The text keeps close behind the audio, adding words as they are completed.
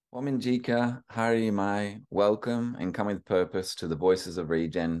Waminjika, Hari Mai, welcome and come with purpose to the Voices of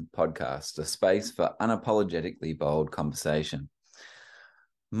Regen podcast, a space for unapologetically bold conversation.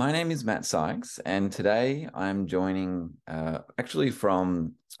 My name is Matt Sykes, and today I'm joining actually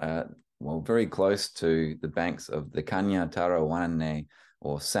from, very close to the banks of the Kanya Tarawane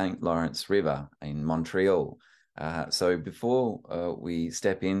or St. Lawrence River in Montreal. So before we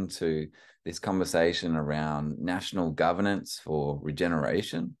step into this conversation around national governance for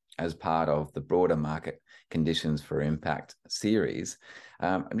regeneration as part of the broader market conditions for impact series,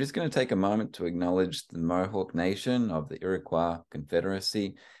 I'm just going to take a moment to acknowledge the Mohawk Nation of the Iroquois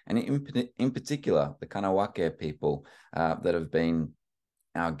Confederacy, and in particular, the Kanawake people that have been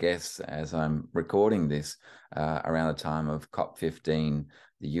our guests as I'm recording this around the time of COP15,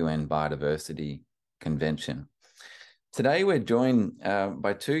 the UN Biodiversity Convention. Today, we're joined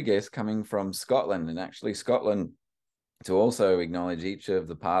by two guests coming from Scotland, and actually Scotland to also acknowledge each of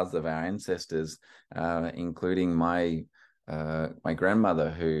the paths of our ancestors, including my grandmother,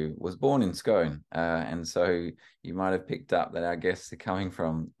 who was born in Scone. And so you might have picked up that our guests are coming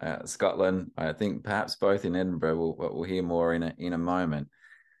from Scotland. I think perhaps both in Edinburgh. We'll hear more in a moment.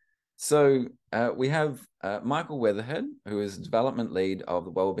 So we have Michael Weatherhead, who is development lead of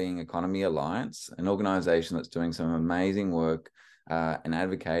the Wellbeing Economy Alliance, an organisation that's doing some amazing work and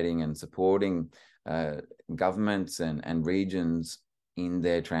advocating and supporting governments and regions in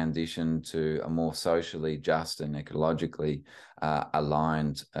their transition to a more socially just and ecologically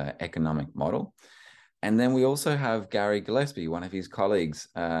aligned economic model. And then we also have Gary Gillespie, one of his colleagues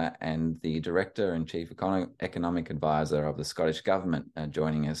and the Director and Chief Economic Advisor of the Scottish Government,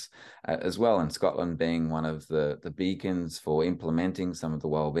 joining us as well, and Scotland being one of the beacons for implementing some of the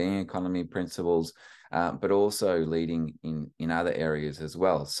wellbeing economy principles, but also leading in other areas as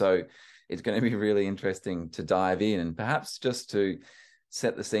well. So it's going to be really interesting to dive in, and perhaps just to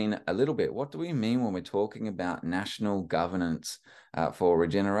set the scene a little bit. What do we mean when we're talking about national governance for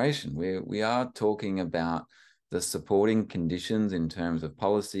regeneration? We are talking about the supporting conditions in terms of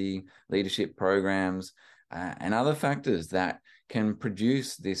policy, leadership programs, and other factors that can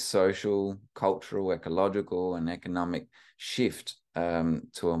produce this social, cultural, ecological, and economic shift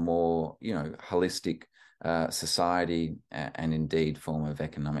to a more, holistic society and indeed form of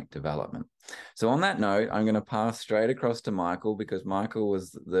economic development. So on that note, I'm going to pass straight across to Michael, because Michael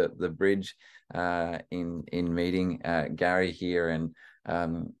was the bridge in meeting Gary here, and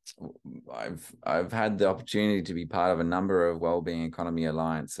I've had the opportunity to be part of a number of Wellbeing Economy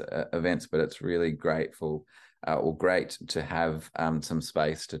Alliance events, but it's really great to have some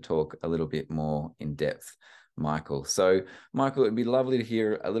space to talk a little bit more in depth, Michael. So, Michael, it'd be lovely to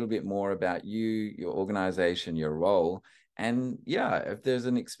hear a little bit more about you, your organization, your role, and if there's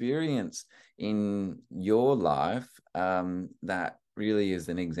an experience in your life that really is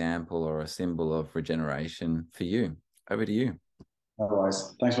an example or a symbol of regeneration for you. Over to you.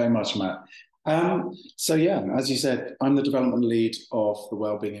 Otherwise, thanks very much, Matt. As you said, I'm the development lead of the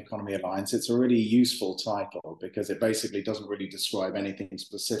Wellbeing Economy Alliance. It's a really useful title because it basically doesn't really describe anything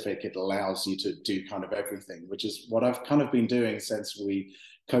specific. It allows you to do kind of everything, which is what I've kind of been doing since we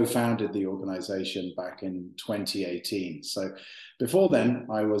co-founded the organization back in 2018. So before then,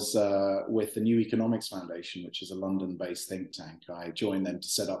 I was with the New Economics Foundation, which is a London-based think tank. I joined them to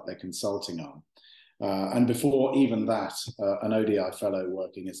set up their consulting arm. And before even that, an ODI fellow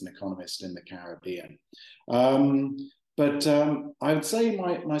working as an economist in the Caribbean. I would say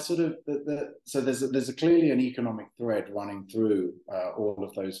my sort of so there's a clearly an economic thread running through all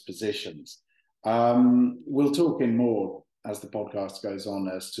of those positions. We'll talk in more as the podcast goes on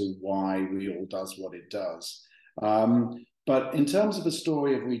as to why Real does what it does. But in terms of a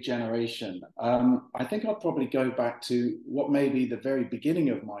story of regeneration, I think I'll probably go back to what may be the very beginning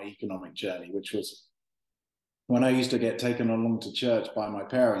of my economic journey, which was when I used to get taken along to church by my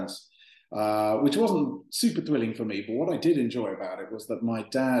parents, which wasn't super thrilling for me. But what I did enjoy about it was that my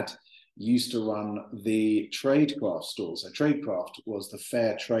dad used to run the Tradecraft store. So Tradecraft was the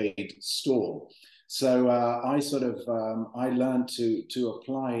fair trade store. So I learned to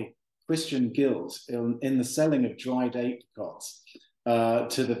apply Christian guilt in the selling of dried apricots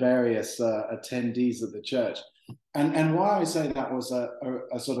to the various attendees of the church. And why I say that was a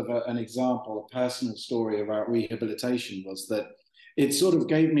sort of an example, a personal story about rehabilitation, was that it sort of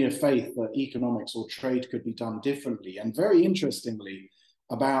gave me a faith that economics or trade could be done differently. And very interestingly,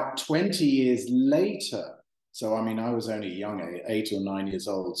 about 20 years later, so I mean, I was only young, 8 or 9 years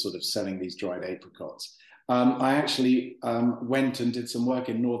old, sort of selling these dried apricots. I actually went and did some work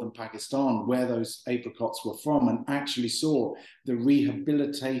in northern Pakistan where those apricots were from, and actually saw the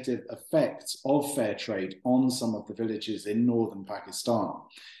rehabilitative effects of fair trade on some of the villages in northern Pakistan.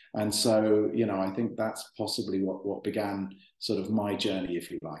 And so, I think that's possibly what began sort of my journey, if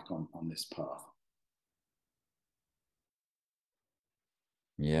you like, on this path.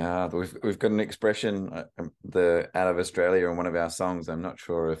 Yeah, we've got an expression out of Australia in one of our songs. I'm not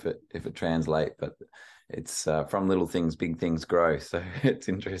sure if it translates, but it's from little things, big things grow. So it's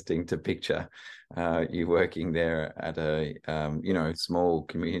interesting to picture you working there at a small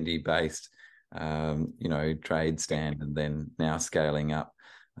community based trade stand, and then now scaling up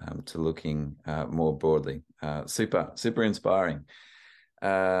to looking more broadly. Super inspiring.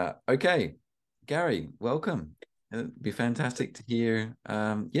 Okay, Gary, welcome. It'd be fantastic to hear,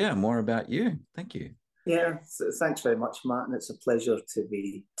 more about you. Thank you. Yeah, thanks very much, Matt, and it's a pleasure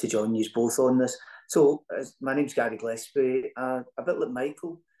to join you both on this. So, my name's Gary Gillespie. A bit like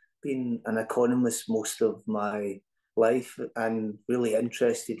Michael, been an economist most of my life, and really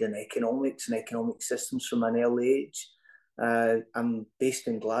interested in economics and economic systems from an early age. I'm based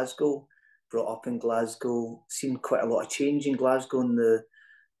in Glasgow, brought up in Glasgow, seen quite a lot of change in Glasgow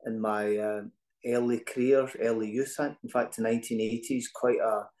in my early career, early youth. In fact, the 1980s, quite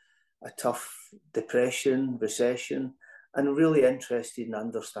a tough depression, recession, and really interested in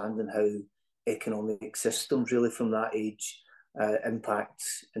understanding how economic systems really from that age impact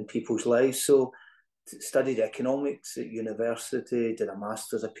in people's lives. So studied economics at university, did a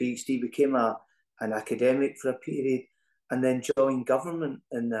master's, a PhD, became an academic for a period, and then joined government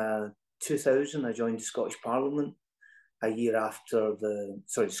in 2000. I joined the Scottish Parliament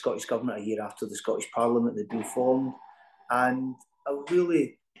Scottish Government a year after the Scottish Parliament had been formed. And I was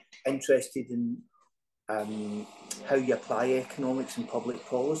really interested in how you apply economics in public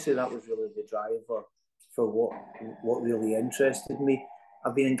policy. That was really the driver for what really interested me.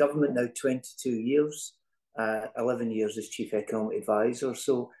 I've been in government now 22 years, 11 years as Chief Economic Advisor.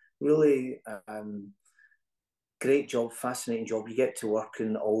 So really great job, fascinating job. You get to work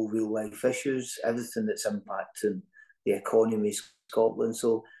in all real life issues, everything that's impacting the economy of Scotland.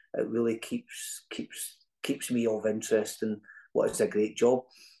 So it really keeps me of interest in what is a great job.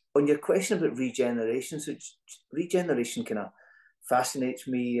 On your question about regeneration, so regeneration kind of fascinates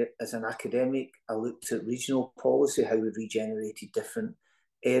me as an academic. I looked at regional policy, how we regenerated different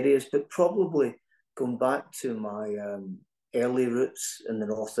areas, but probably going back to my early roots in the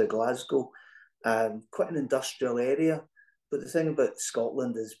north of Glasgow, quite an industrial area. But the thing about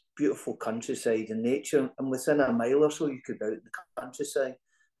Scotland is beautiful countryside and nature, and within a mile or so you could be out in the countryside.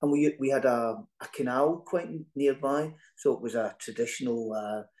 And we had a canal quite nearby, so it was a traditional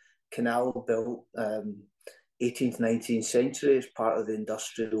canal built 18th, 19th century as part of the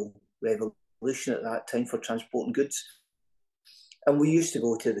Industrial Revolution at that time for transporting goods. And we used to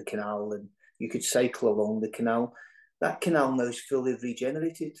go to the canal and you could cycle along the canal. That canal now is fully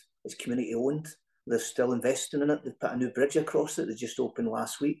regenerated. It's community owned. They're still investing in it. They put a new bridge across it. They just opened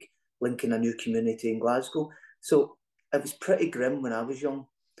last week, linking a new community in Glasgow. So it was pretty grim when I was young,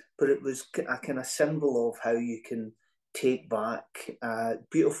 but it was a kind of symbol of how you can take back a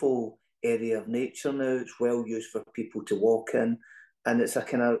beautiful area of nature now. It's well used for people to walk in, and it's a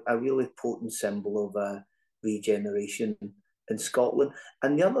kind of a really potent symbol of regeneration in Scotland.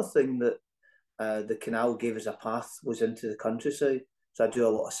 And the other thing that the canal gave us a path was into the countryside. So I do a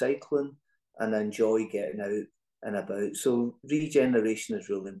lot of cycling and I enjoy getting out and about. So regeneration is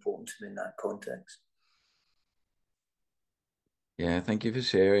really important to me in that context. Yeah, thank you for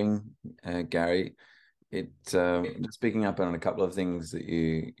sharing, Gary. Just picking up on a couple of things that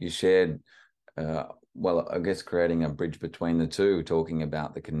you shared. Well, I guess creating a bridge between the two, talking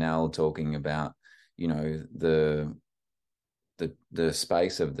about the canal, talking about the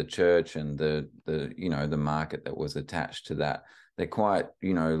space of the church and the market that was attached to that. They're quite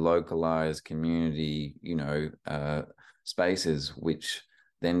localized community spaces which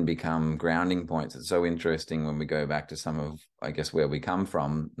then become grounding points. It's so interesting when we go back to some of, I guess, where we come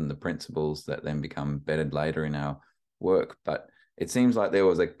from and the principles that then become bedded later in our work. But it seems like there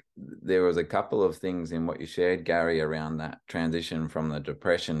was a couple of things in what you shared, Gary, around that transition from the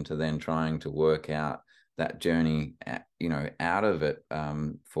depression to then trying to work out that journey, out of it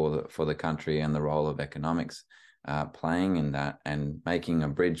for the country, and the role of economics playing in that, and making a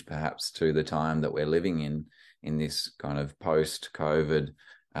bridge perhaps to the time that we're living in this kind of post-COVID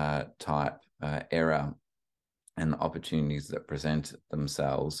type era, and the opportunities that present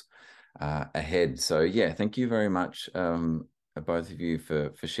themselves ahead. So yeah, thank you very much, both of you,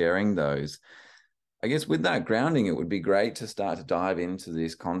 for sharing those. I guess with that grounding, it would be great to start to dive into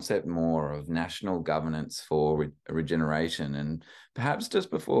this concept more of national governance for regeneration. And perhaps just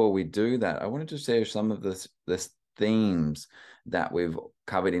before we do that, I wanted to share some of the themes that we've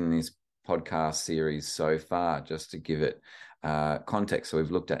covered in this podcast series so far, just to give it context. So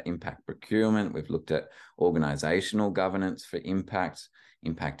we've looked at impact procurement, we've looked at organizational governance for impact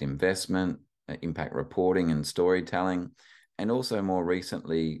investment, impact reporting and storytelling, and also more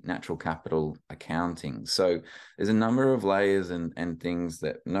recently, natural capital accounting. So there's a number of layers and things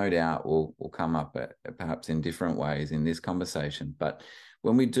that no doubt will come up perhaps in different ways in this conversation. But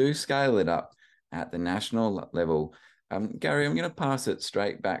when we do scale it up at the national level, Gary, I'm going to pass it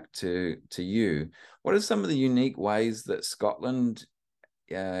straight back to you. What are some of the unique ways that Scotland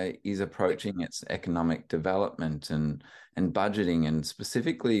is approaching its economic development and budgeting, and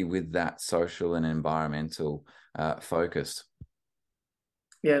specifically with that social and environmental focus?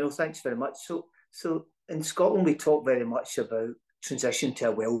 Yeah, no, thanks very much. So in Scotland, we talk very much about transition to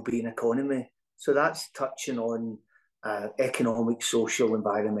a well-being economy. So that's touching on economic, social,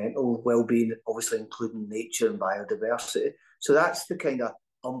 environmental well-being, obviously including nature and biodiversity. So that's the kind of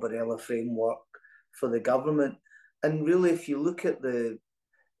umbrella framework for the government. And really, if you look at the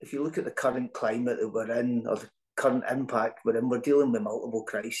current climate that we're in, or the current impact we're in, we're dealing with multiple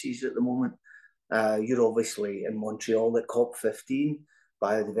crises at the moment. You're obviously in Montreal at COP15,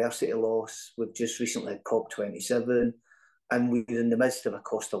 biodiversity loss. We've just recently had COP27, and we're in the midst of a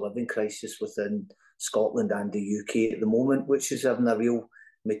cost of living crisis within Scotland and the UK at the moment, which is having a real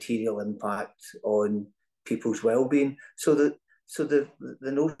material impact on people's well-being. So the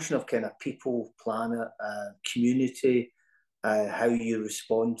notion of kind of people, planet, community, how you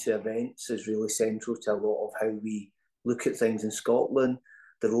respond to events is really central to a lot of how we look at things in Scotland.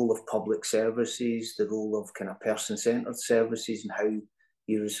 The role of public services, the role of kind of person-centred services, and how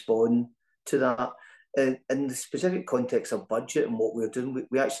you respond to that. In the specific context of budget and what we're doing,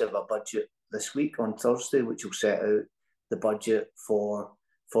 we actually have a budget this week on Thursday, which will set out the budget for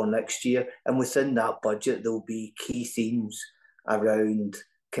next year. And within that budget, there'll be key themes around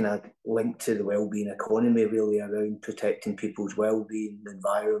kind of linked to the wellbeing economy, really around protecting people's wellbeing, the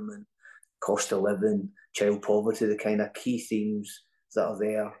environment, cost of living, child poverty, the kind of key themes that are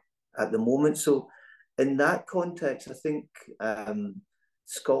there at the moment. So in that context, I think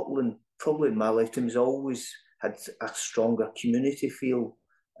Scotland, probably in my lifetime, has always had a stronger community feel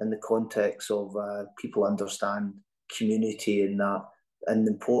in the context of people understand community and that, and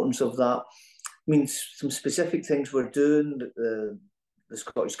the importance of that. I mean, some specific things we're doing, the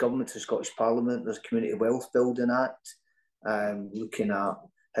Scottish Government, the Scottish Parliament, there's a Community Wealth Building Act, looking at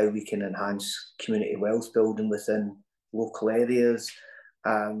how we can enhance community wealth building within local areas.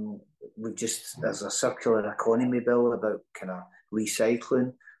 We've just, there's a circular economy bill about kind of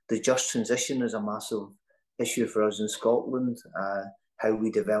recycling. The just transition is a massive issue for us in Scotland, how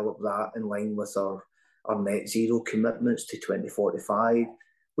we develop that in line with our net zero commitments to 2045.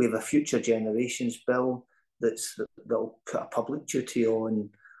 We have a future generations bill that'll put a public duty on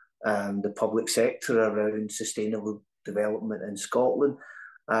the public sector around sustainable development in Scotland.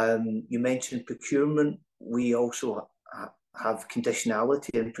 You mentioned procurement. We also have conditionality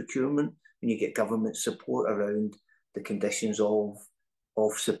in procurement when you get government support around the conditions of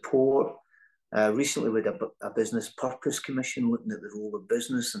support. Recently, we had a business purpose commission looking at the role of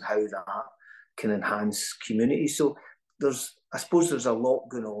business and how that can enhance community. So I suppose there's a lot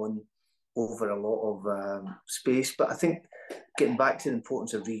going on over a lot of space, but I think getting back to the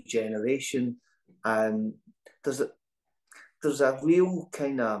importance of regeneration, there's a real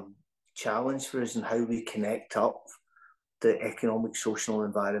kind of challenge for us in how we connect up the economic, social, and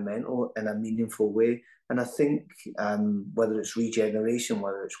environmental in a meaningful way. And I think whether it's regeneration,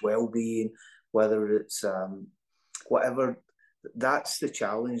 whether it's well-being, whether it's whatever, that's the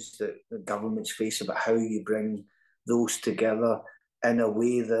challenge that the governments face about how you bring those together in a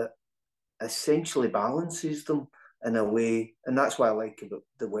way that essentially balances them in a way. And that's why I like about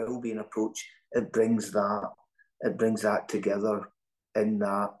the well-being approach. It brings that together in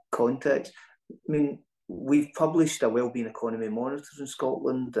that context. I mean, we've published a wellbeing economy monitor in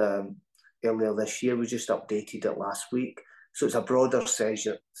Scotland earlier this year. We just updated it last week. So it's a broader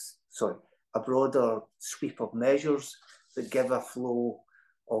sweep of measures that give a flow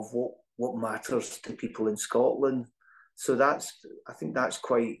of what matters to people in Scotland. So I think that's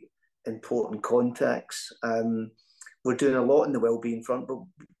quite important context. We're doing a lot in the wellbeing front,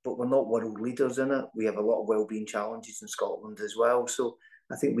 but we're not world leaders in it. We have a lot of wellbeing challenges in Scotland as well. So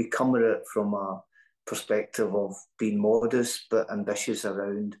I think we come at it from a perspective of being modest but ambitious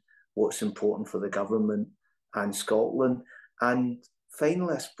around what's important for the government and Scotland. And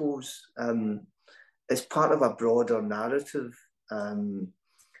finally, I suppose, it's part of a broader narrative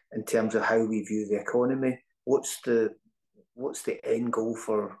in terms of how we view the economy. What's the end goal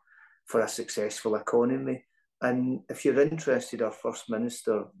for a successful economy? And if you're interested, our First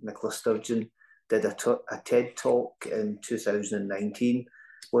Minister, Nicola Sturgeon, did a TED talk in 2019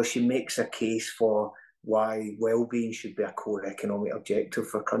 where she makes a case for why well-being should be a core economic objective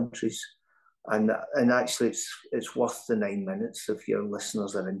for countries. And actually, it's worth the 9 minutes if your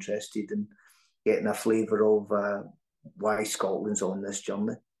listeners are interested in getting a flavour of why Scotland's on this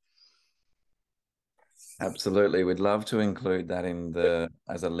journey. Absolutely, we'd love to include that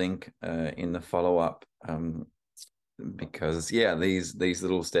as a link in the follow-up, because these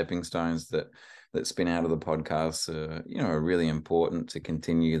little stepping stones that spin out of the podcast are really important to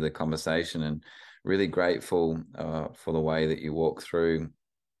continue the conversation, and really grateful for the way that you walk through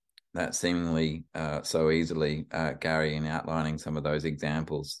that seemingly so easily, Gary, in outlining some of those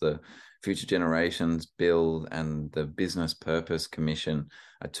examples. The Future Generations Bill and the Business Purpose Commission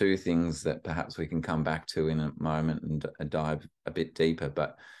are two things that perhaps we can come back to in a moment and dive a bit deeper.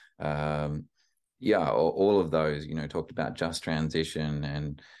 But all of those, talked about Just Transition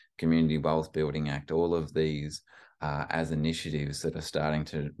and Community Wealth Building Act, all of these as initiatives that are starting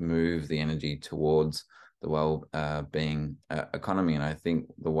to move the energy towards the well-being economy. And I think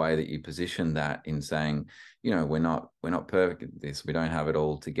the way that you position that in saying, we're not perfect at this, we don't have it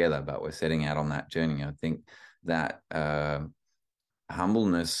all together, but we're setting out on that journey. I think that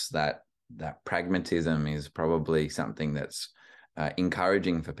humbleness, that pragmatism is probably something that's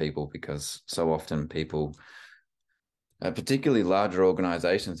encouraging for people, because so often people, particularly larger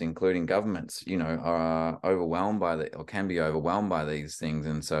organizations, including governments, are overwhelmed by or can be overwhelmed by these things.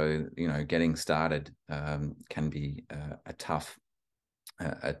 And so, getting started can be a tough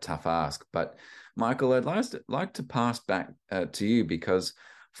ask. But Michael, I'd like to pass back to you, because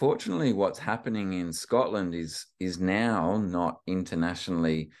fortunately what's happening in Scotland is now not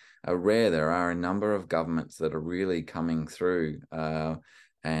internationally rare. There are a number of governments that are really coming through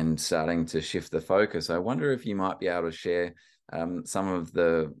and starting to shift the focus. I wonder if you might be able to share some of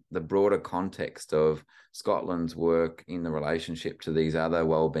the broader context of Scotland's work in the relationship to these other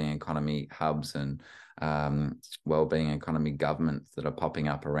wellbeing economy hubs and wellbeing economy governments that are popping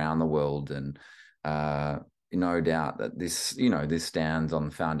up around the world. And no doubt that this stands on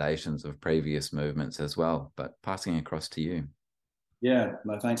the foundations of previous movements as well. But passing across to you. Yeah,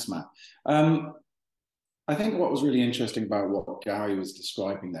 no, thanks, Matt. I think what was really interesting about what Gary was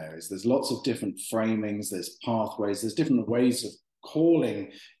describing there is there's lots of different framings, there's pathways, there's different ways of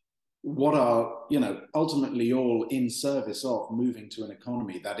calling what are, ultimately all in service of moving to an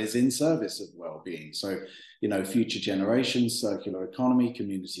economy that is in service of well-being. So, future generations, circular economy,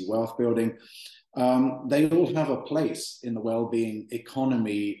 community wealth building, they all have a place in the well-being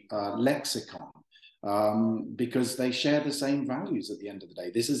economy lexicon. Because they share the same values at the end of the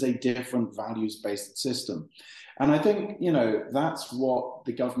day. This is a different values-based system. And I think, that's what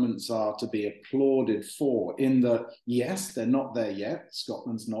the governments are to be applauded for, in that, yes, they're not there yet.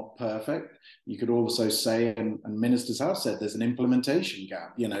 Scotland's not perfect. You could also say, and ministers have said, there's an implementation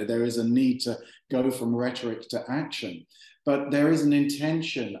gap. There is a need to go from rhetoric to action. But there is an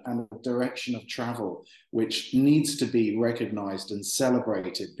intention and a direction of travel which needs to be recognized and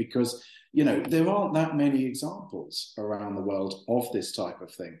celebrated, because there aren't that many examples around the world of this type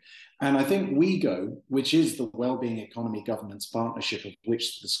of thing. And I think WeGo, which is the Wellbeing Economy Governance Partnership, of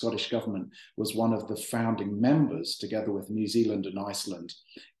which the Scottish Government was one of the founding members, together with New Zealand and Iceland,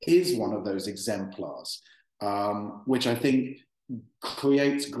 is one of those exemplars, which I think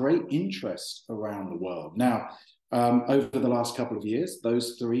creates great interest around the world. Now, over the last couple of years,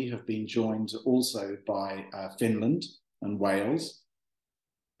 those three have been joined also by Finland and Wales.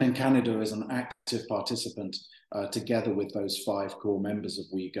 And Canada is an active participant together with those 5 core members of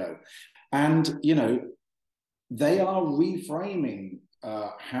WeGo. And, they are reframing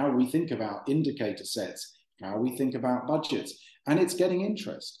how we think about indicator sets, how we think about budgets, and it's getting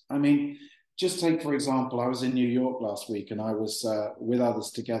interest. I mean, just take, for example, I was in New York last week, and I was with others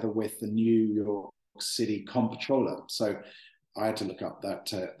together with the New York City Comptroller. So I had to look up that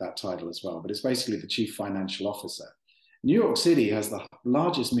title as well, but it's basically the Chief Financial Officer. New York City has the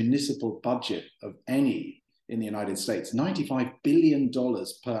largest municipal budget of any in the United States, $95 billion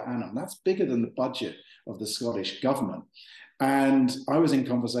per annum. That's bigger than the budget of the Scottish government. And I was in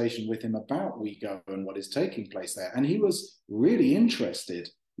conversation with him about WeGo and what is taking place there. And he was really interested,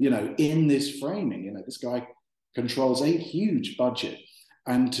 in this framing. This guy controls a huge budget.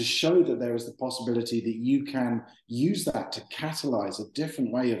 And to show that there is the possibility that you can use that to catalyze a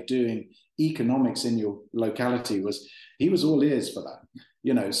different way of doing economics in your locality, he was all ears for that.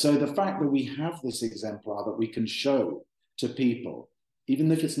 So the fact that we have this exemplar that we can show to people,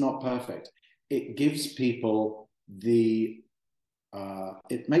 even if it's not perfect, it gives people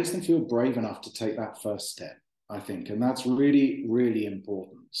it makes them feel brave enough to take that first step, I think. And that's really, really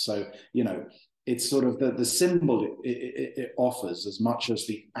important. So, it's sort of the symbol it offers as much as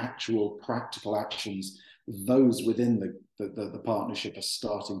the actual practical actions those within the partnership are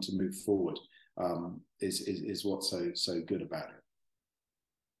starting to move forward, is what's so good about it.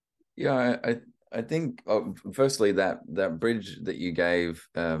 Yeah, I think firstly that bridge that you gave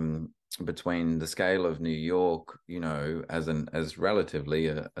between the scale of New York, as relatively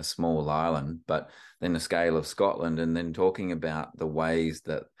a small island, but then the scale of Scotland, and then talking about the ways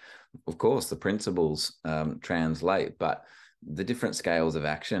that, of course, the principles translate, but the different scales of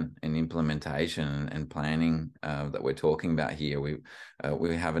action and implementation and planning that we're talking about here.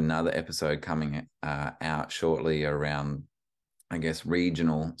 We have another episode coming out shortly around, I guess,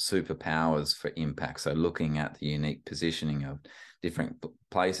 regional superpowers for impact. So looking at the unique positioning of different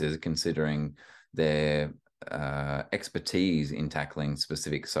places, considering their expertise in tackling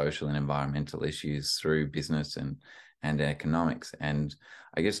specific social and environmental issues through business and economics. And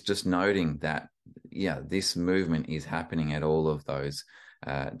I guess just noting that, this movement is happening at all of those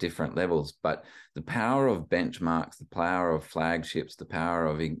different levels. But the power of benchmarks, the power of flagships, the power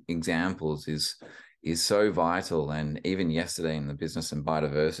of examples is so vital. And even yesterday in the Business and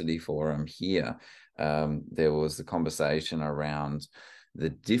Biodiversity Forum here, there was the conversation around the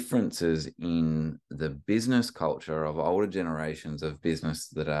differences in the business culture of older generations of business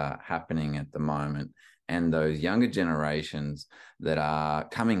that are happening at the moment, and those younger generations that are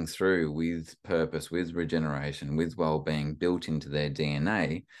coming through with purpose, with regeneration, with well-being built into their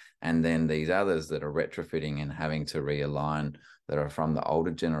DNA, and then these others that are retrofitting and having to realign that are from the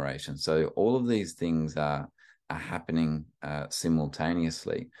older generation. So all of these things are happening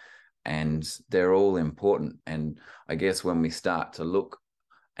simultaneously, and they're all important. And I guess when we start to look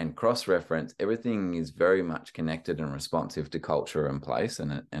and cross-reference, everything is very much connected and responsive to culture and place,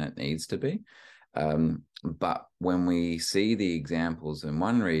 and it needs to be. But when we see the examples in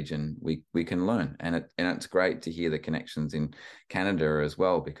one region, we can learn, and it's great to hear the connections in Canada as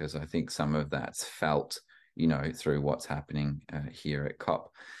well, because I think some of that's felt, through what's happening here at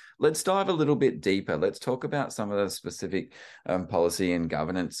COP. Let's dive a little bit deeper. Let's talk about some of the specific policy and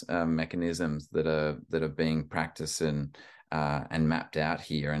governance mechanisms that are being practiced and mapped out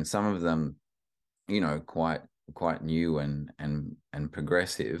here, and some of them, quite new and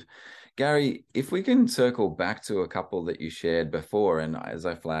progressive. Gary, if we can circle back to a couple that you shared before, and as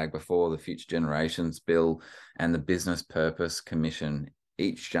I flagged before, the Future Generations Bill and the Business Purpose Commission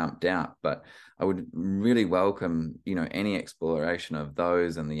each jumped out, but I would really welcome, any exploration of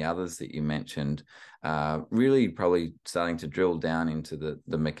those and the others that you mentioned, really probably starting to drill down into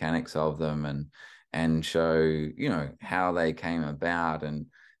the mechanics of them and show, how they came about and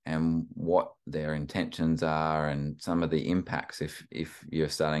what their intentions are, and some of the impacts if you're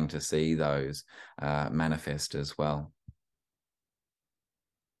starting to see those manifest as well.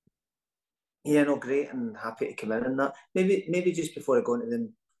 Yeah, no, great, and happy to come in on that. Maybe just before I go into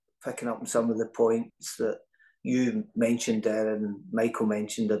them, picking up on some of the points that you mentioned there and Michael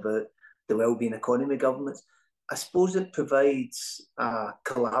mentioned about the wellbeing economy governments. I suppose it provides a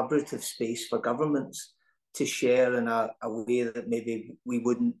collaborative space for governments to share in a way that maybe we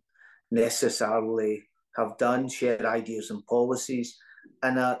wouldn't necessarily have done, share ideas and policies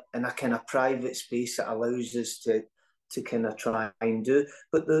in a kind of private space that allows us to kind of try and do.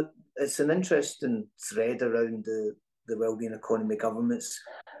 But it's an interesting thread around the wellbeing economy governments,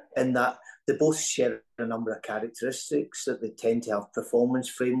 in that they both share a number of characteristics, that they tend to have performance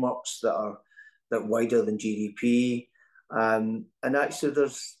frameworks that are wider than GDP. And actually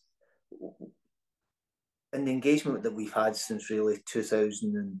there's, in the engagement that we've had since really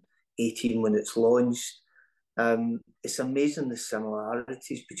 2018 when it's launched, it's amazing the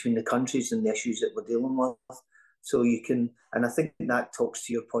similarities between the countries and the issues that we're dealing with. So you can, and I think that talks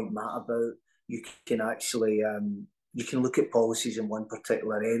to your point, Matt, about you can actually, you can look at policies in one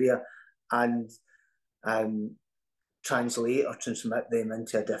particular area and translate or transmit them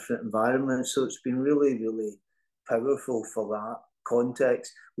into a different environment. So it's been really, really powerful for that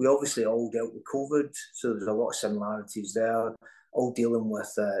context. We obviously all dealt with COVID, so there's a lot of similarities there, all dealing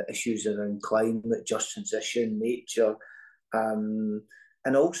with issues around climate, just transition, nature, and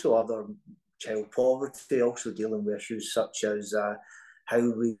also other child poverty, also dealing with issues such as how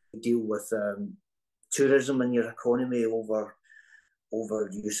we deal with tourism in your economy, over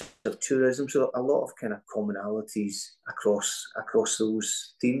use of tourism. So a lot of kind of commonalities across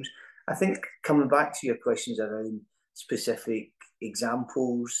those themes. I think coming back to your questions around specific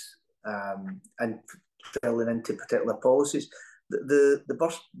examples and drilling into particular policies, the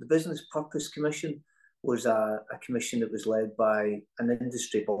Business Purpose Commission was a commission that was led by an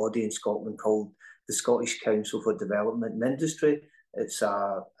industry body in Scotland called the Scottish Council for Development and Industry. It's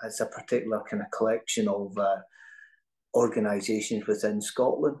a particular kind of collection of organisations within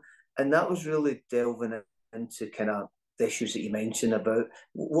Scotland, and that was really delving into kind of the issues that you mentioned about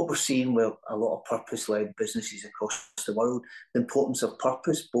what we're seeing with a lot of purpose-led businesses across the world, the importance of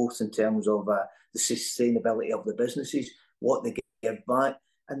purpose, both in terms of the sustainability of the businesses, what they give back,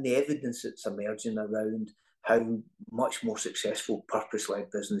 and the evidence that's emerging around how much more successful purpose-led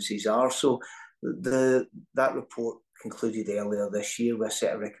businesses are. So that report concluded earlier this year with a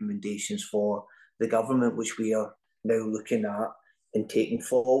set of recommendations for the government, which we are now looking at and taking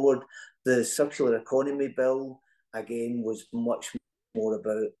forward. The circular economy bill, again, was much more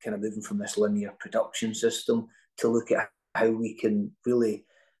about kind of moving from this linear production system to look at how we can really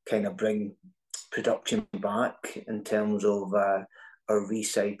kind of bring production back in terms of our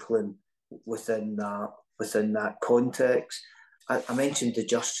recycling within that context. I mentioned the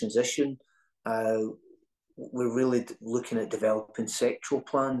just transition. We're really looking at developing sectoral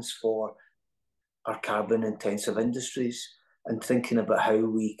plans for our carbon intensive industries and thinking about how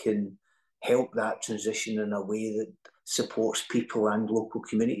we can help that transition in a way that supports people and local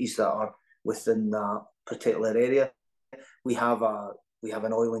communities that are within that particular area. We have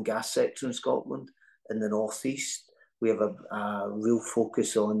an oil and gas sector in Scotland in the northeast. We have a real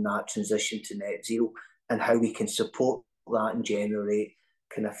focus on that transition to net zero and how we can support that and generate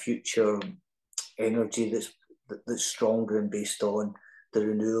kind of future energy that's stronger and based on the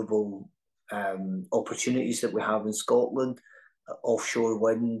renewable opportunities that we have in Scotland, offshore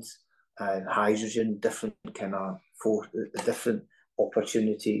wind, hydrogen, different different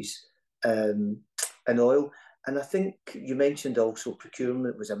opportunities in oil. And I think you mentioned also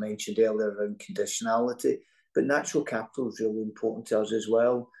procurement, as I mentioned earlier, around conditionality, but natural capital is really important to us as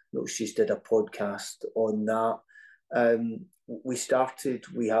well. Notice she's did a podcast on that.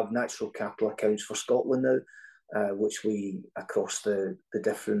 We have natural capital accounts for Scotland now, which we, across the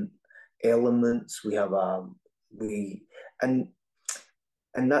different elements, we have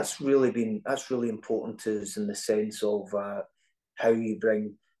and that's really important to us in the sense of how you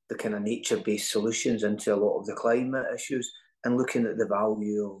bring the kind of nature-based solutions into a lot of the climate issues and looking at the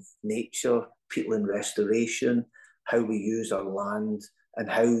value of nature, peatland restoration, how we use our land and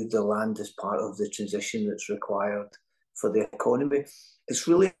how the land is part of the transition that's required for the economy. It's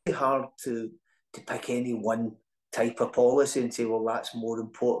really hard to pick any one type of policy and say, well, that's more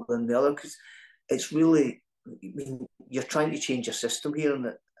important than the other, because it's really, I mean, you're trying to change a system here,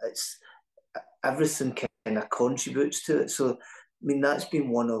 and it's everything kind of contributes to it. So, I mean, that's been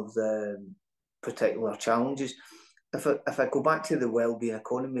one of the particular challenges. If I go back to the wellbeing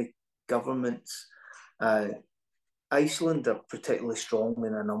economy, governments, Iceland are particularly strong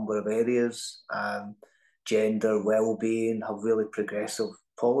in a number of areas. Gender, wellbeing, have really progressive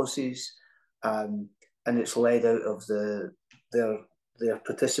policies, and it's led out of their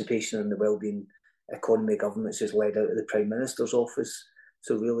participation in the wellbeing economy governments is led out of the Prime Minister's office,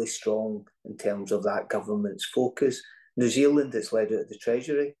 so really strong in terms of that government's focus. New Zealand, it's led out of the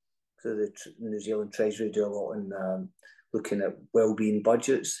Treasury, so the New Zealand Treasury do a lot in looking at wellbeing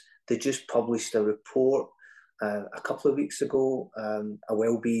budgets. They just published a report a couple of weeks ago, a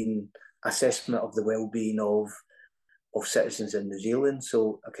wellbeing assessment of the wellbeing of citizens in New Zealand.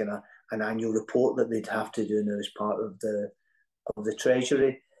 So a kind of an annual report that they'd have to do now as part of the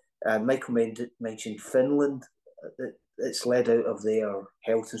Treasury. Michael mentioned Finland. It's led out of their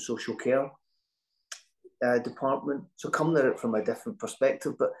health and social care department. So coming at it from a different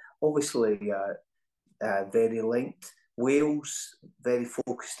perspective, but obviously very linked. Wales, very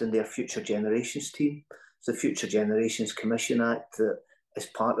focused in their Future Generations team. So the Future Generations Commission Act that is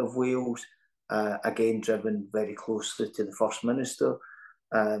part of Wales, again driven very closely to the First Minister.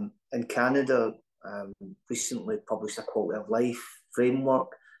 In Canada, recently published a quality of life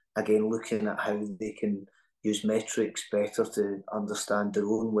framework, again looking at how they can use metrics better to understand their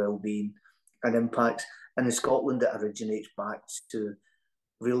own well-being and impacts. And in Scotland, it originates back to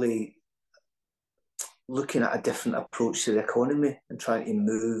really looking at a different approach to the economy and trying to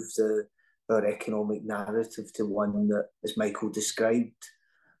move our economic narrative to one that, as Michael described,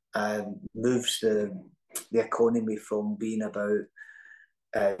 moves the economy from being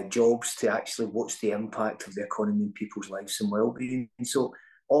about jobs to actually what's the impact of the economy in people's lives and well-being. And so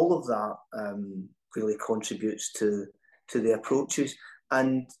all of that really contributes to the approaches.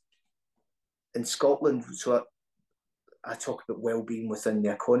 And in Scotland, so I talk about well-being within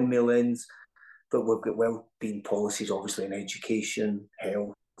the economy lens, but we've got well-being policies, obviously, in education,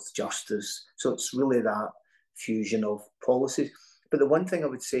 health, justice. So it's really that fusion of policies. But the one thing I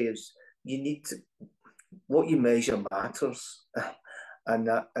would say is you need to, what you measure matters, and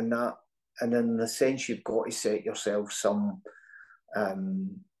in the sense you've got to set yourself some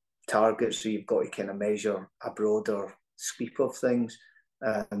targets, so you've got to kind of measure a broader sweep of things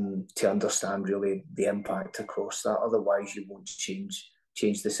to understand really the impact across that. Otherwise, you won't change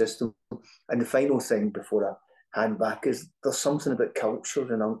the system. And the final thing before I hand back is there's something about culture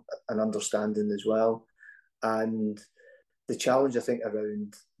and understanding as well. And the challenge, I think,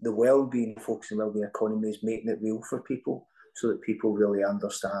 around the well-being, focusing on well-being economy is making it real for people so that people really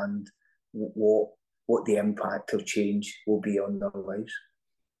understand what the impact of change will be on their lives.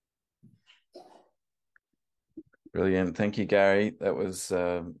 Brilliant. Thank you, Gary. That was,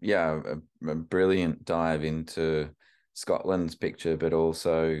 a brilliant dive into Scotland's picture, but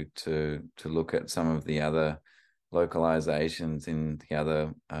also to look at some of the other localizations in the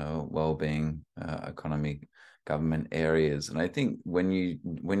other well-being economy government areas. And I think when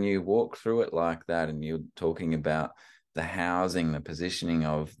you walk through it like that, and you're talking about the housing, the positioning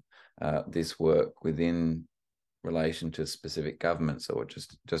of this work within relation to specific governments, or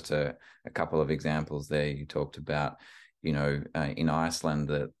just a couple of examples there. You talked about, in Iceland,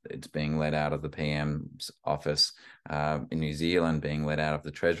 that it's being led out of the PM's office, in New Zealand being led out of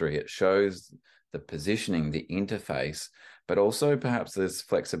the Treasury. It shows the positioning, the interface, but also perhaps there's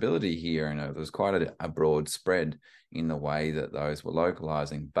flexibility here. There's quite a broad spread in the way that those were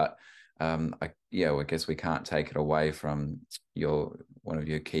localizing, but I guess we can't take it away from one of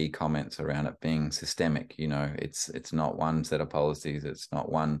your key comments around it being systemic. It's not one set of policies, it's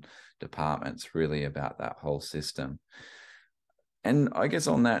not one department, it's really about that whole system. And I guess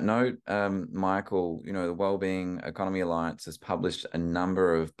on that note, Michael, the Wellbeing Economy Alliance has published a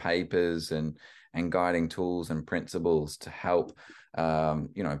number of papers and guiding tools and principles to help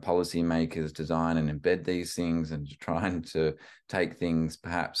policymakers design and embed these things, and trying to take things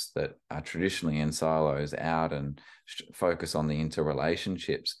perhaps that are traditionally in silos out and focus on the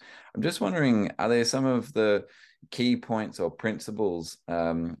interrelationships. I'm just wondering, are there some of the key points or principles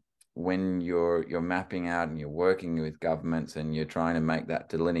when you're mapping out and you're working with governments and you're trying to make that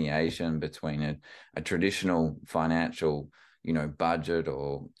delineation between a traditional financial budget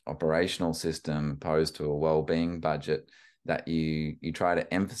or operational system opposed to a well-being budget, that you try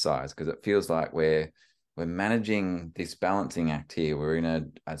to emphasize? Because it feels like we're managing this balancing act here. We're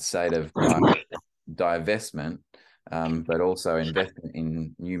in a state of divestment, but also investment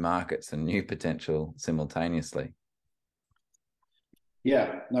in new markets and new potential simultaneously.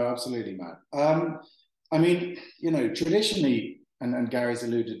 Yeah, no, absolutely, Matt. Traditionally, and Gary's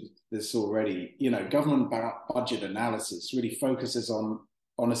alluded to this already, government budget analysis really focuses on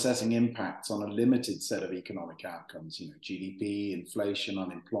assessing impacts on a limited set of economic outcomes, GDP, inflation,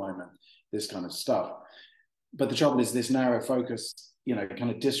 unemployment, this kind of stuff. But the trouble is this narrow focus,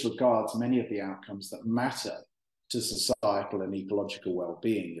 kind of disregards many of the outcomes that matter to societal and ecological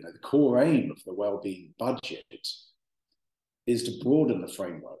well-being. The core aim of the well-being budget is to broaden the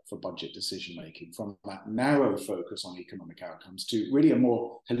framework for budget decision-making from that narrow focus on economic outcomes to really a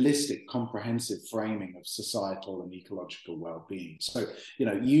more holistic, comprehensive framing of societal and ecological well-being. So,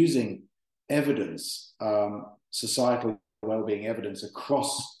 using evidence, societal well-being evidence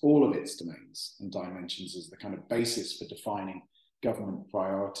across all of its domains and dimensions as the kind of basis for defining government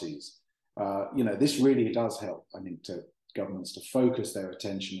priorities. This really does help, I think, to governments to focus their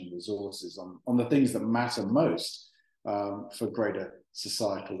attention and resources on the things that matter most for greater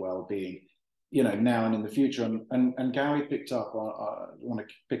societal well-being, now and in the future. And Gary picked up on, I want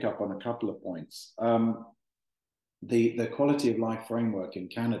to pick up on a couple of points. The quality of life framework in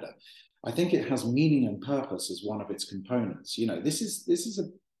Canada, I think it has meaning and purpose as one of its components. This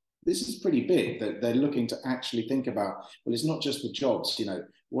is pretty big, that they're looking to actually think about, well, it's not just the jobs,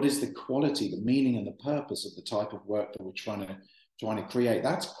 what is the quality, the meaning and the purpose of the type of work that we're trying to create.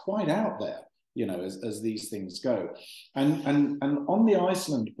 That's quite out there, as these things go. And on the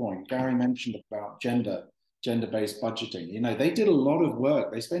Iceland point, Gary mentioned about gender-based budgeting. They did a lot of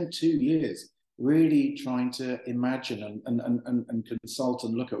work. They spent 2 years really trying to imagine and consult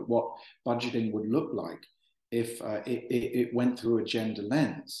and look at what budgeting would look like if it went through a gender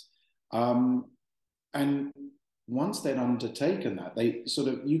lens. And once they'd undertaken that,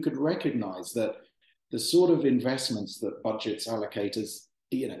 you could recognize that the sort of investments that budgets allocate as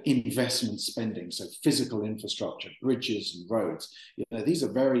investment spending, so physical infrastructure, bridges and roads, these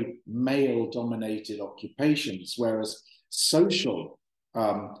are very male-dominated occupations, whereas social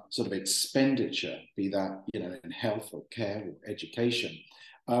sort of expenditure, be that in health or care or education,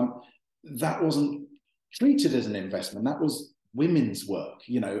 that wasn't treated as an investment. That was women's work,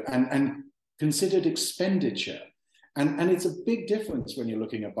 and considered expenditure. And it's a big difference when you're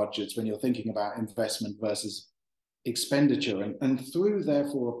looking at budgets, when you're thinking about investment versus expenditure, and through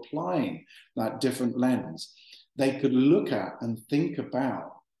therefore applying that different lens, they could look at and think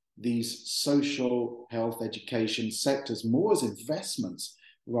about these social, health, education sectors more as investments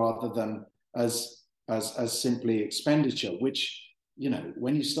rather than as simply expenditure, which, you know,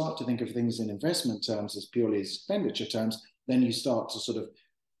 when you start to think of things in investment terms as purely expenditure terms, then you start to sort of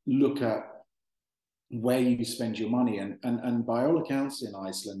look at where you spend your money. And by all accounts in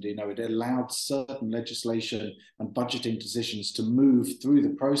Iceland, you know, it allowed certain legislation and budgeting decisions to move through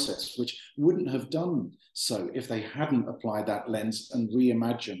the process, which wouldn't have done so if they hadn't applied that lens and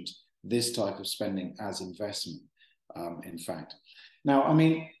reimagined this type of spending as investment, in fact. Now, I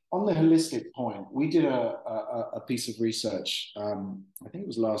mean, on the holistic point, we did a piece of research, I think it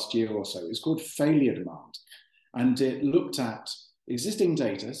was last year or so. It's called Failure Demand. And it looked at existing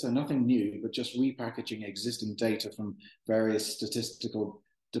data, so nothing new, but just repackaging existing data from various statistical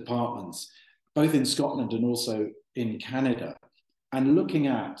departments, both in Scotland and also in Canada, and looking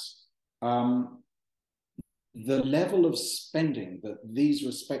at the level of spending that these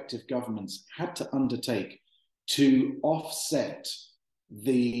respective governments had to undertake to offset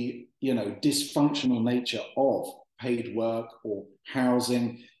the, you know, dysfunctional nature of paid work or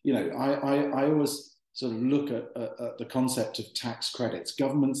housing. You know, I always sort of look at the concept of tax credits,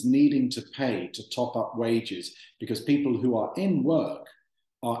 governments needing to pay to top up wages because people who are in work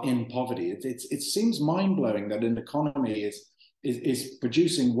are in poverty. It seems mind-blowing that an economy is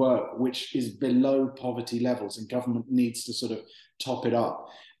producing work which is below poverty levels, and government needs to sort of top it up.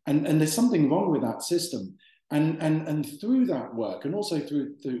 And there's something wrong with that system. And through that work, and also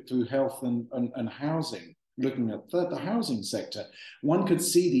through health and housing, looking at the housing sector, one could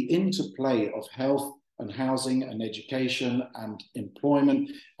see the interplay of health and housing and education and employment,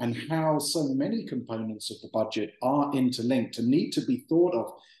 and how so many components of the budget are interlinked and need to be thought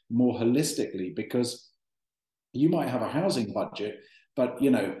of more holistically. Because you might have a housing budget, but, you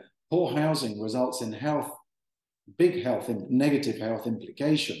know, poor housing results in big health and negative health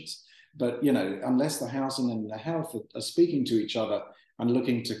implications. But, you know, unless the housing and the health are speaking to each other and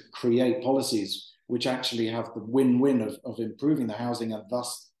looking to create policies which actually have the win-win of improving the housing and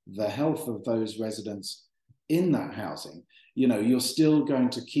thus the health of those residents in that housing, you know, you're still going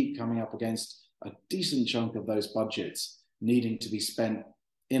to keep coming up against a decent chunk of those budgets needing to be spent,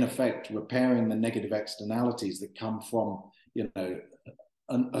 in effect, repairing the negative externalities that come from, you know,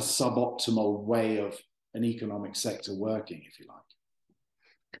 a suboptimal way of an economic sector working, if you like.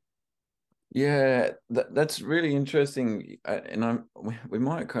 Yeah, that's really interesting, and we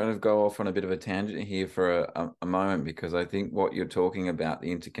might kind of go off on a bit of a tangent here for a moment, because I think what you're talking about,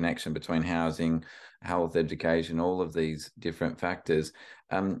 the interconnection between housing, health, education, all of these different factors.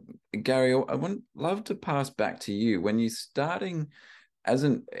 Gary, I would love to pass back to you when you're starting as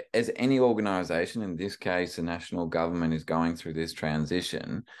any organisation, in this case, the national government is going through this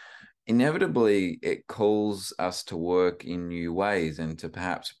transition. Inevitably it calls us to work in new ways and to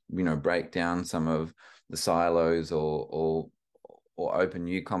perhaps, you know, break down some of the silos or open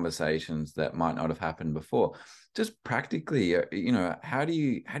new conversations that might not have happened before. Just practically, you know, how do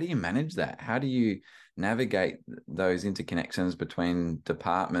you manage that? How do you navigate those interconnections between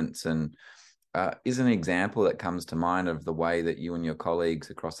departments? And is an example that comes to mind of the way that you and your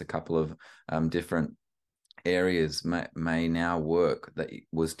colleagues across a couple of different areas may now work that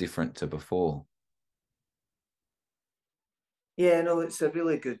was different to before? Yeah, no, it's a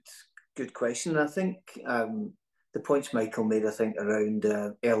really good question. I think the points Michael made, I think, around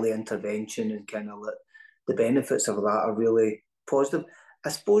early intervention and kind of the benefits of that are really positive. I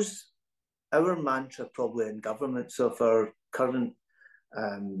suppose our mantra probably in government, so if our current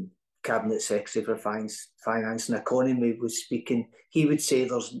Cabinet Secretary for Finance and Economy was speaking, he would say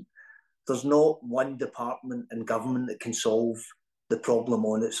there's not one department in government that can solve the problem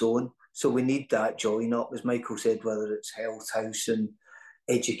on its own. So we need that join up, as Michael said, whether it's health, housing,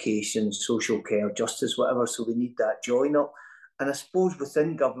 education, social care, justice, whatever. So we need that join up. And I suppose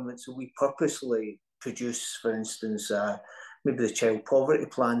within government, so we purposely produce, for instance, maybe the child poverty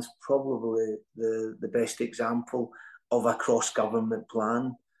plan's probably the best example of a cross-government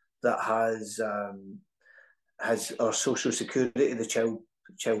plan that has our social security, the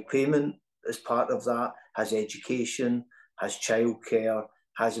child payment as part of that, has education, has childcare,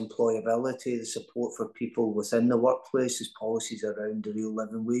 has employability, the support for people within the workplace, has policies around the real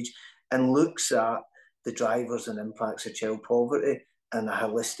living wage, and looks at the drivers and impacts of child poverty in a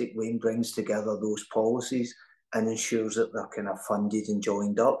holistic way and brings together those policies and ensures that they're kind of funded and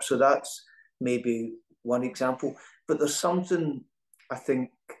joined up. So that's maybe one example. But there's something, I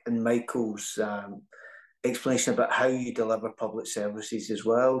think, in Michael's explanation about how you deliver public services as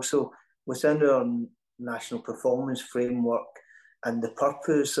well. So within our national performance framework and the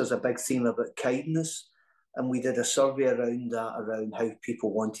purpose, there's a big theme about kindness. and we did a survey around that, around how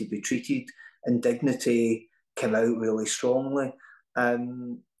people want to be treated, and dignity came out really strongly.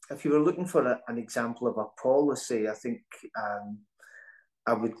 If you were looking for an example of a policy, I think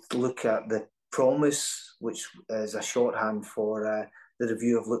I would look at the Promise, which is a shorthand for the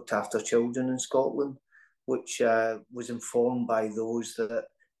review of looked after children in Scotland, which was informed by those that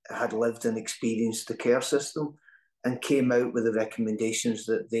had lived and experienced the care system, and came out with the recommendations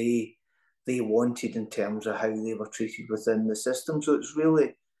that they wanted in terms of how they were treated within the system. So it's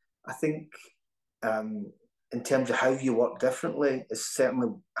really, I think, in terms of how you work differently, it's certainly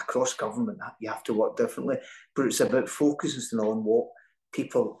across government you have to work differently, but it's about focusing on what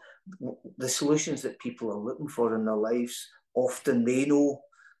people, the solutions that people are looking for in their lives. Often they know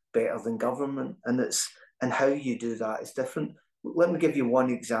better than government, and how you do that is different. Let me give you one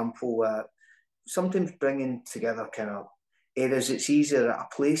example. Sometimes bringing together kind of areas, it's easier at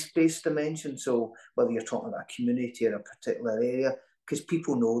a place-based dimension. So whether you're talking about a community or a particular area, because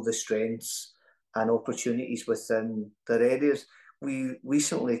people know the strengths and opportunities within their areas. We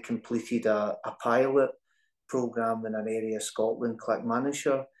recently completed a pilot programme in an area of Scotland,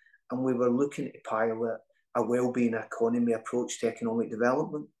 Clackmannanshire, and we were looking to pilot a wellbeing economy approach to economic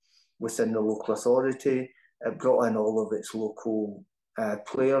development within the local authority. It brought in all of its local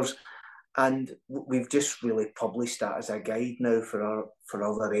players, and we've just really published that as a guide now for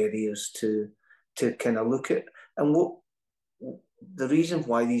other areas to kind of look at. And what the reason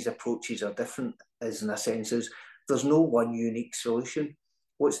why these approaches are different is, in a sense, is there's no one unique solution.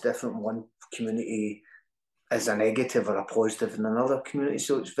 What's different in one community is a negative or a positive in another community.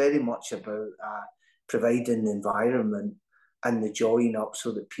 So it's very much about providing the environment and the join up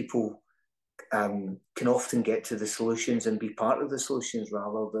so that people can often get to the solutions and be part of the solutions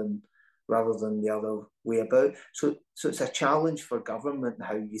rather than the other way about. So it's a challenge for government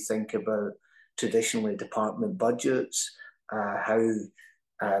how you think about traditionally department budgets, how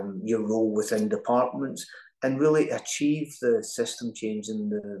your role within departments, and really achieve the system change and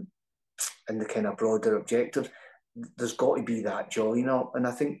the kind of broader objectives. There's got to be that join up, and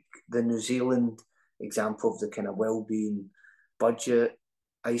I think the New Zealand example of the kind of wellbeing budget,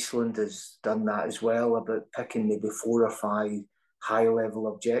 Iceland has done that as well, about picking maybe 4 or 5 high level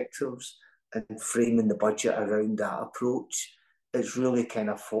objectives and framing the budget around that approach. It's really kind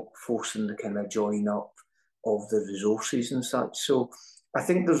of forcing the kind of join up of the resources and such. So I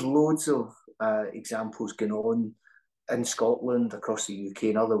think there's loads of examples going on in Scotland, across the UK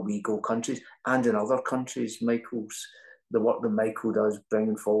and other WeGo countries, and in other countries. The work that Michael does,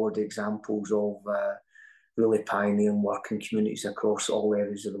 bringing forward examples of really pioneering work in communities across all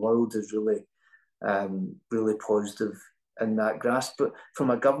areas of the world, is really positive in that grasp. But from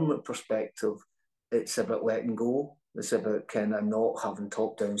a government perspective, it's about letting go. It's about kind of not having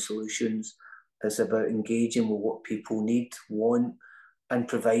top-down solutions. It's about engaging with what people need, want, and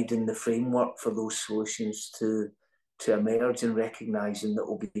providing the framework for those solutions to emerge, and recognising that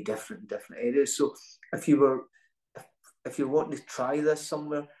will be different in different areas. So if you want to try this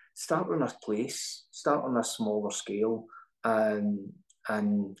somewhere, start on a place, start on a smaller scale, and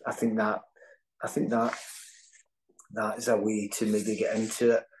I think that is a way to maybe get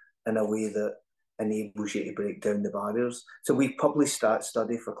into it in a way that enables you to break down the barriers. So we published that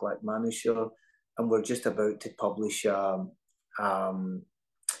study for Clackmannanshire, and we're just about to publish a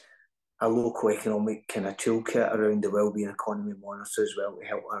local economic kind of toolkit around the wellbeing economy monitor as well, to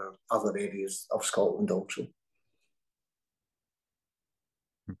help our other areas of Scotland also.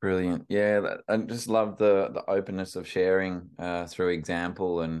 Brilliant. Yeah, I just love the openness of sharing through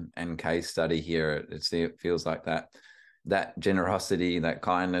example and case study here. It feels like that generosity, that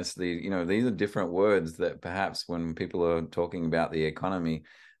kindness, these are different words that perhaps when people are talking about the economy,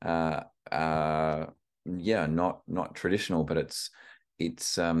 not traditional, but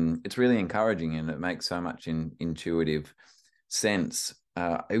it's really encouraging, and it makes so much intuitive sense.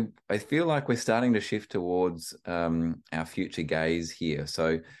 I feel like we're starting to shift towards our future gaze here.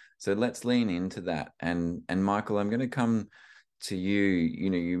 So let's lean into that. And Michael, I'm going to come to you.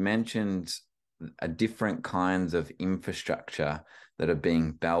 You mentioned different kinds of infrastructure that are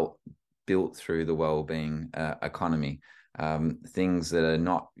being built through the wellbeing economy. Things that are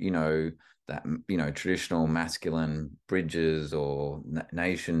not, traditional masculine bridges or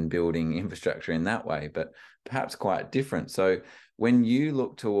nation building infrastructure in that way, but perhaps quite different. So when you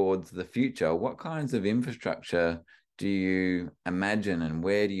look towards the future, what kinds of infrastructure do you imagine, and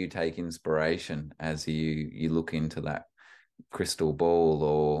where do you take inspiration as you look into that crystal ball,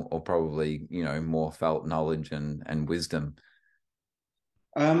 or probably more felt knowledge and wisdom?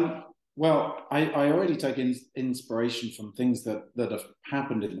 Well, I already take inspiration from things that have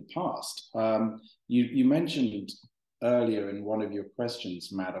happened in the past. You mentioned earlier in one of your questions,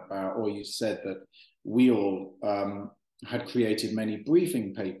 Matt, about, or you said that we all had created many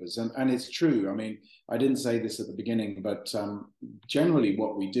briefing papers, and it's true. I mean, I didn't say this at the beginning, but generally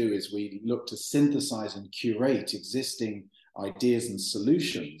what we do is we look to synthesize and curate existing ideas and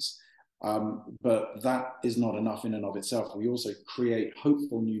solutions. But that is not enough in and of itself. We also create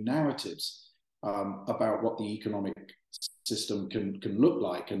hopeful new narratives about what the economic system can look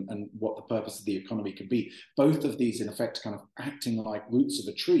like, and what the purpose of the economy can be. Both of these, in effect, kind of acting like roots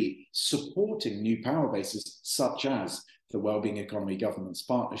of a tree, supporting new power bases such as the Wellbeing Economy Governance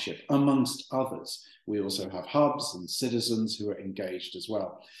Partnership, amongst others. We also have hubs and citizens who are engaged as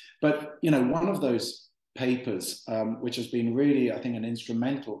well. But, you know, one of those papers, which has been really, I think, an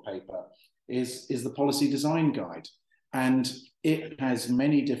instrumental paper, is the Policy Design Guide. And it has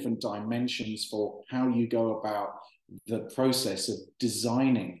many different dimensions for how you go about the process of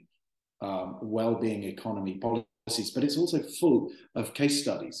designing well-being economy policies, but it's also full of case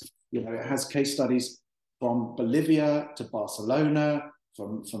studies. You know, it has case studies from Bolivia to Barcelona,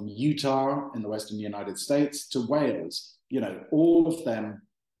 from Utah in the Western United States to Wales, you know, all of them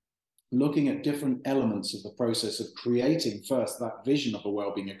looking at different elements of the process of creating first that vision of a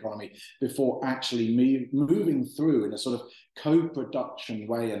well-being economy before actually moving through in a sort of co-production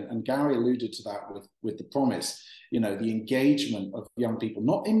way. And Gary alluded to that with the promise, you know, the engagement of young people,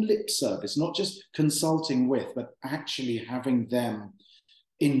 not in lip service, not just consulting with, but actually having them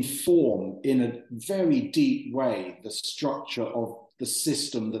inform in a very deep way the structure of the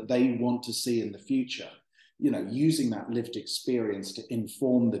system that they want to see in the future. You know, using that lived experience to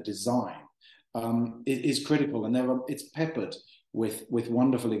inform the design is critical, and it's peppered with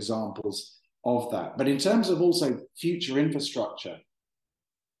wonderful examples of that. But in terms of also future infrastructure,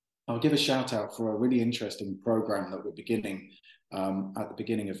 I'll give a shout out for a really interesting program that we're beginning at the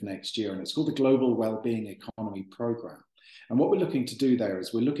beginning of next year, and it's called the Global Wellbeing Economy Program. And what we're looking to do there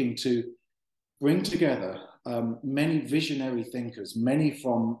is we're looking to bring together many visionary thinkers, many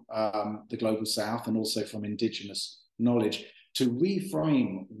from the Global South and also from indigenous knowledge, to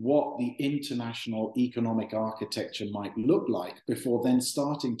reframe what the international economic architecture might look like before then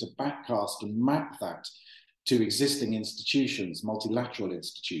starting to backcast and map that to existing institutions, multilateral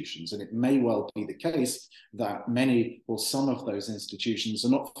institutions. And it may well be the case that many or some of those institutions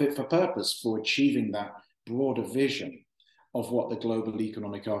are not fit for purpose for achieving that broader vision of what the global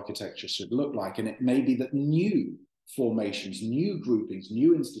economic architecture should look like. And it may be that new formations, new groupings,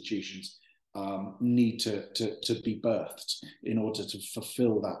 new institutions need to be birthed in order to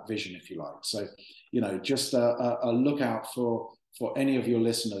fulfill that vision, if you like. So, you know, just a lookout for any of your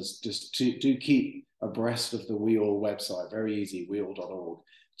listeners, just do keep abreast of the WEAll website, very easy, weall.org,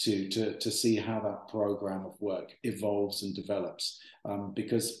 to see how that program of work evolves and develops,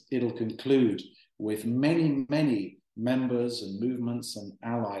 because it'll conclude with many members and movements and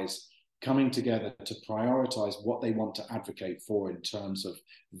allies coming together to prioritize what they want to advocate for in terms of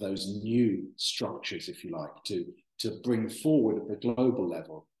those new structures, if you like, to bring forward at the global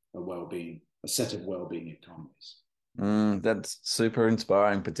level a set of well-being economies. That's super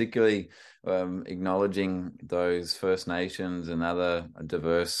inspiring, particularly acknowledging those First Nations and other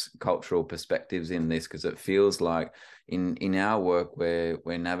diverse cultural perspectives in this, because it feels like in our work we're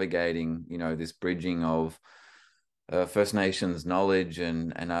navigating, you know, this bridging of First Nations knowledge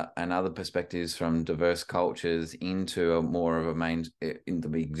and other perspectives from diverse cultures into a more of into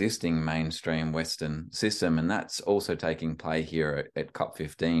the existing mainstream Western system, and that's also taking play here at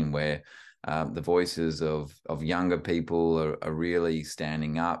COP15, where the voices of younger people are really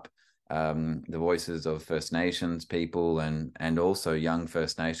standing up. The voices of First Nations people and also young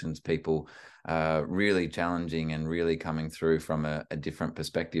First Nations people really challenging and really coming through from a different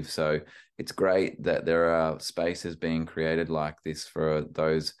perspective. So it's great that there are spaces being created like this for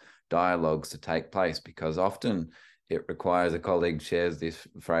those dialogues to take place, because often it requires, a colleague shares this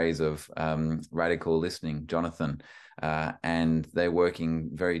phrase of radical listening, Jonathan, and they're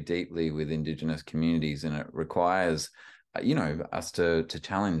working very deeply with Indigenous communities, and it requires you know, us to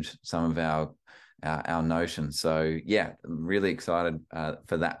challenge some of our notions. So yeah, really excited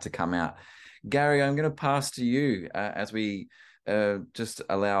for that to come out. Gary, I'm going to pass to you as we just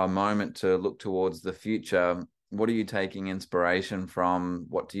allow a moment to look towards the future. What are you taking inspiration from?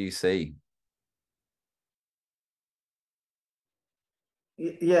 What do you see?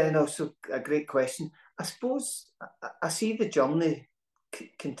 Yeah, no, so a great question. I suppose I see the journey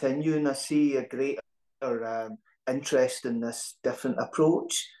continuing. I see a greater interest in this different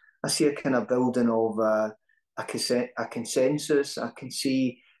approach. I see a kind of building of a consensus. I can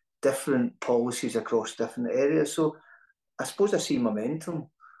see different policies across different areas. So I suppose I see momentum,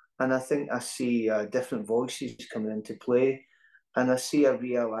 and I think I see different voices coming into play, and I see a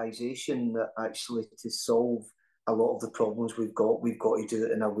realisation that actually to solve a lot of the problems we've got to do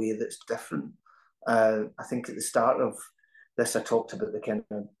it in a way that's different. I think at the start of this, I talked about the kind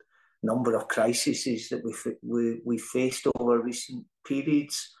of number of crises that we faced over recent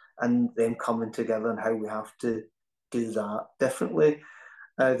periods, and them coming together and how we have to do that differently.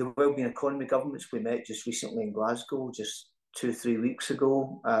 The Wellbeing Economy Governments, we met just recently in Glasgow, just 2 or 3 weeks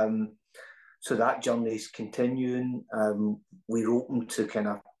ago. So that journey is continuing. We're open to kind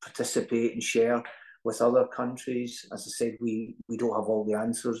of participate and share with other countries. As I said, we don't have all the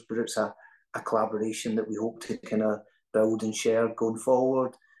answers, but it's a collaboration that we hope to kind of build and share going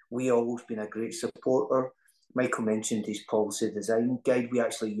forward. We always been a great supporter. Michael mentioned his policy design guide. We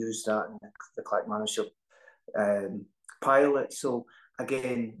actually used that in the Click Manager pilot. So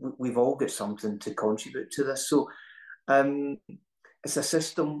again, we've all got something to contribute to this. So it's a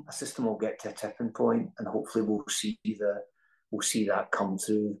system. A system will get to a tipping point, and hopefully we'll see that come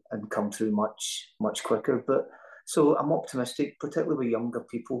through much quicker. But so I'm optimistic, particularly with younger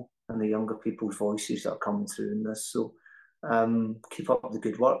people and the younger people's voices that are coming through in this. So keep up the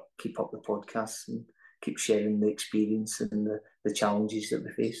good work, keep up the podcasts, and keep sharing the experience and the challenges that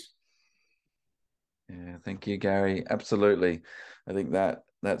we face. Yeah, thank you, Gary. Absolutely. I think that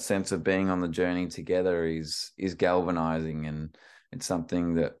sense of being on the journey together is galvanizing, and it's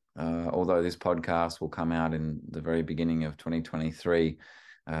something that although this podcast will come out in the very beginning of 2023,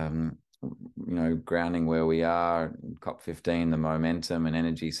 grounding where we are, COP15, the momentum and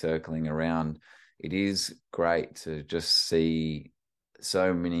energy circling around, it is great to just see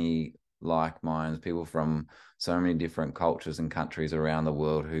so many like minds, people from so many different cultures and countries around the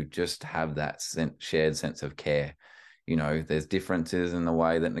world who just have that shared sense of care. There's differences in the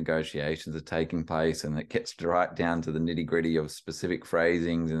way that negotiations are taking place, and it gets right down to the nitty gritty of specific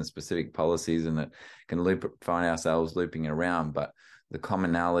phrasings and specific policies, and it can find ourselves looping around. But the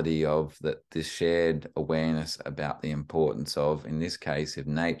commonality of this shared awareness about the importance of, in this case, of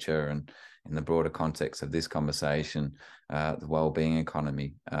nature, and in the broader context of this conversation, the well-being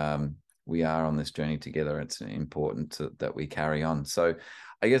economy. We are on this journey together. It's important that we carry on. So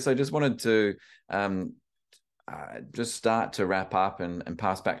I guess I just wanted to just start to wrap up and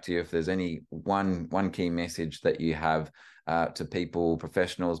pass back to you if there's any one key message that you have to people,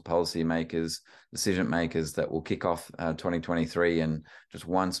 professionals, policymakers, decision makers that will kick off 2023, and just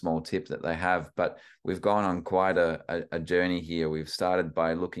one small tip that they have. But we've gone on quite a journey here. We've started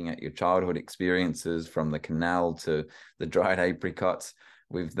by looking at your childhood experiences, from the canal to the dried apricots.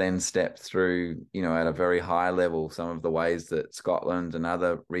 We've then stepped through, at a very high level, some of the ways that Scotland and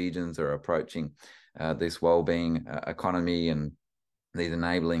other regions are approaching this well-being economy and these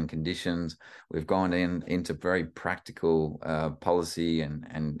enabling conditions. We've gone into very practical policy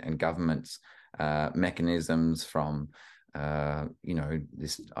and government's mechanisms, from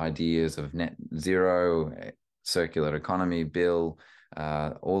this ideas of net zero, circular economy bill,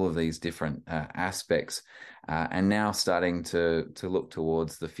 all of these different aspects, and now starting to look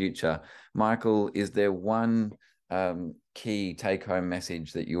towards the future. Michael, is there one key take-home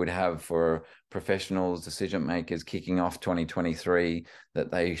message that you would have for professionals, decision makers kicking off 2023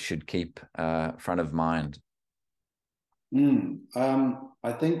 that they should keep front of mind?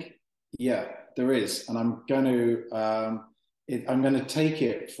 I think, there is, and I'm going to take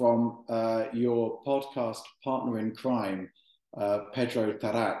it from your podcast partner in crime, Pedro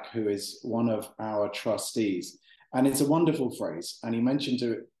Tarak, who is one of our trustees, and it's a wonderful phrase, and he mentioned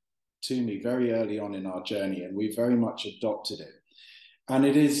it to me very early on in our journey, and we very much adopted it. And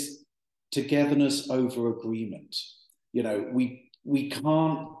it is togetherness over agreement. We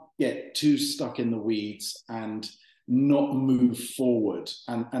can't get too stuck in the weeds and not move forward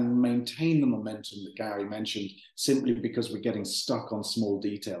and maintain the momentum that Gary mentioned, simply because we're getting stuck on small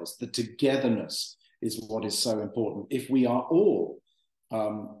details. The togetherness is what is so important. If we are all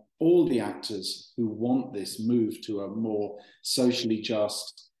the actors who want this move to a more socially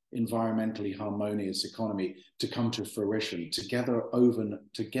just, environmentally harmonious economy to come to fruition,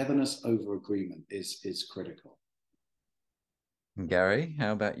 togetherness over agreement is critical. Gary,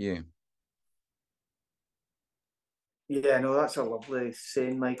 how about you? Yeah, no, that's a lovely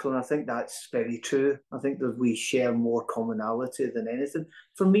saying, Michael, and I think that's very true. I think that we share more commonality than anything.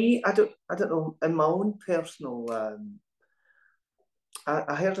 For me, I don't know, in my own personal,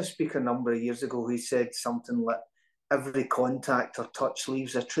 I heard a speaker a number of years ago who said something like, every contact or touch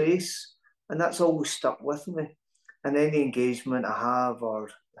leaves a trace, and that's always stuck with me. And any engagement I have, or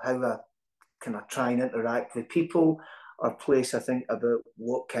how I kind of try and interact with people, place, I think, about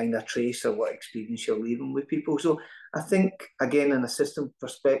what kind of trace or what experience you're leaving with people. So I think, again, in a system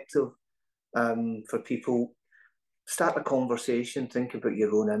perspective, for people, start a conversation, think about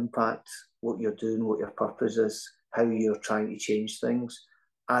your own impact, what you're doing, what your purpose is, how you're trying to change things,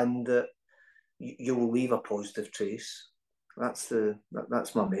 and you will leave a positive trace. That's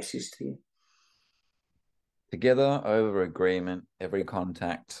my message to you. Together over agreement, every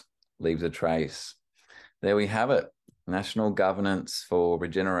contact leaves a trace. There we have it. National governance for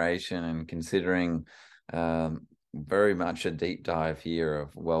regeneration, and considering very much a deep dive here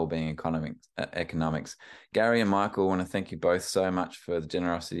of wellbeing economics. Gary and Michael, I want to thank you both so much for the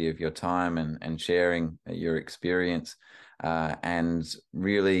generosity of your time and sharing your experience, and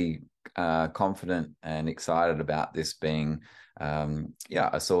really confident and excited about this being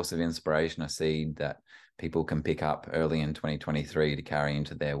a source of inspiration, a seed that people can pick up early in 2023 to carry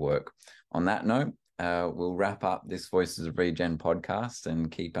into their work. On that note, we'll wrap up this Voices of Regen podcast and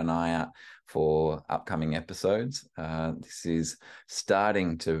keep an eye out for upcoming episodes. This is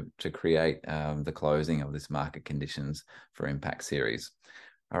starting to create the closing of this market conditions for impact series.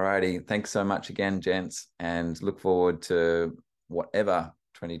 Alrighty, thanks so much again, gents, and look forward to whatever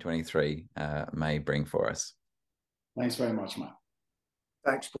 2023 may bring for us. Thanks very much, Matt.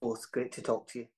 Thanks both. Great to talk to you.